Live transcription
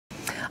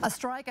A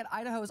strike at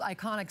Idaho's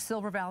iconic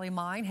Silver Valley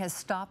mine has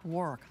stopped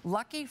work.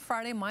 Lucky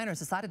Friday miners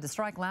decided to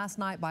strike last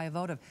night by a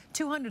vote of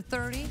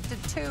 230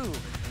 to 2.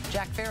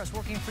 Jack Ferris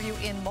working for you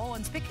in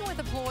Mullen, speaking with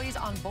employees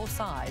on both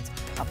sides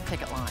of the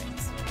picket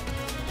lines.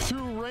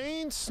 Through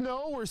rain,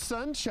 snow, or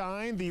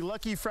sunshine, the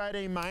Lucky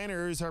Friday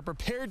miners are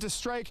prepared to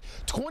strike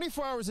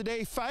 24 hours a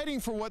day, fighting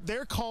for what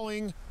they're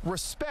calling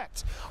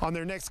respect on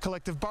their next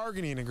collective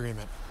bargaining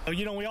agreement.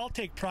 You know, we all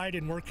take pride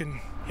in working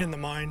in the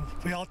mine.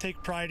 We all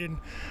take pride in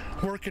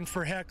working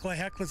for Hecla.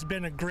 Hecla's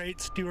been a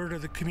great steward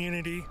of the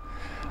community.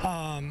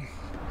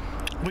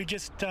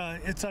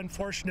 It's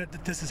unfortunate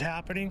that this is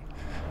happening,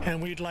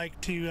 and we'd like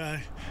to,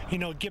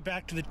 get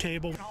back to the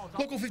table.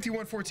 Local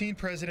 5114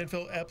 President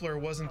Phil Epler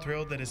wasn't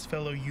thrilled that his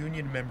fellow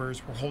union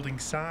members were holding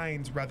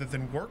signs rather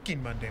than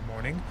working Monday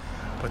morning.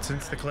 But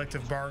since the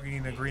collective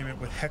bargaining agreement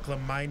with Hecla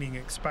Mining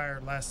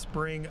expired last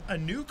spring, a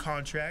new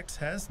contract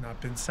has not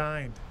been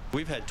signed.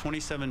 We've had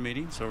 27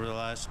 meetings over the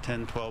last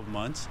 10, 12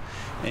 months,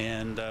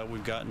 and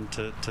we've gotten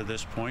to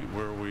this point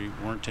where we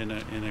weren't in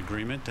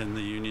agreement, and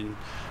the union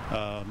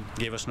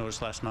gave us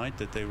notice last night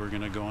that they were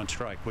going to go on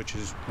strike, which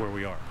is where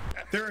we are.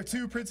 There are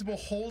two principal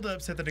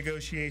holdups at the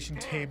negotiation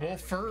table.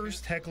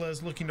 First, Hecla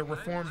is looking to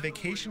reform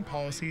vacation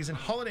policies and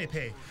holiday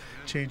pay,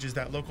 changes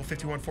that Local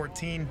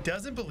 5114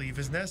 doesn't believe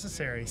is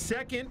necessary.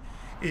 Second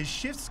is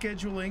shift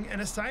scheduling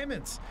and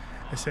assignments,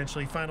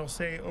 essentially final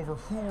say over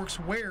who works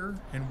where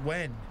and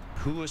when.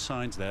 Who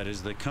assigns that?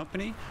 Is the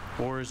company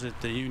or is it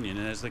the union?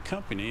 And as the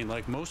company, and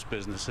like most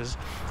businesses,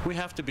 we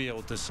have to be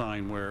able to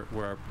assign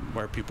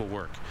where people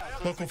work.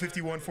 Local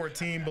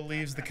 5114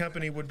 believes the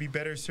company would be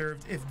better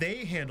served if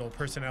they handle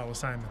personnel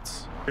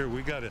assignments. Here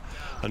we got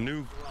a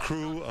new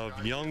crew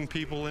of young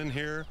people in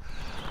here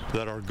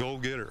that are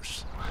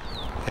go-getters,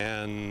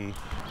 and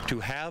to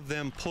have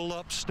them pull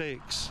up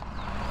stakes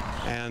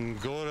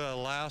and go to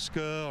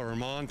Alaska or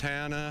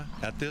Montana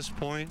at this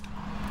point,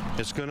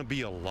 it's going to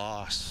be a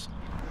loss.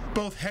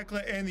 Both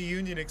Hecla and the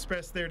union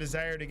expressed their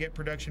desire to get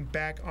production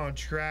back on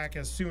track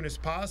as soon as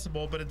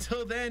possible, but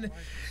until then,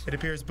 it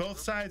appears both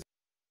sides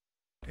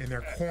are in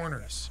their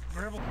corners.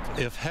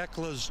 If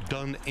Hecla's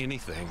done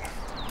anything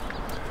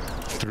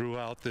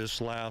throughout this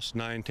last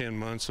 9-10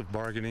 months of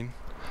bargaining,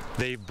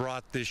 they've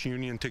brought this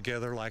union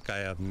together like I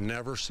have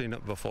never seen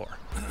it before.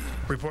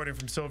 Reporting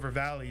from Silver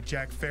Valley,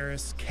 Jack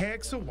Ferris,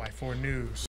 KXLY4 News.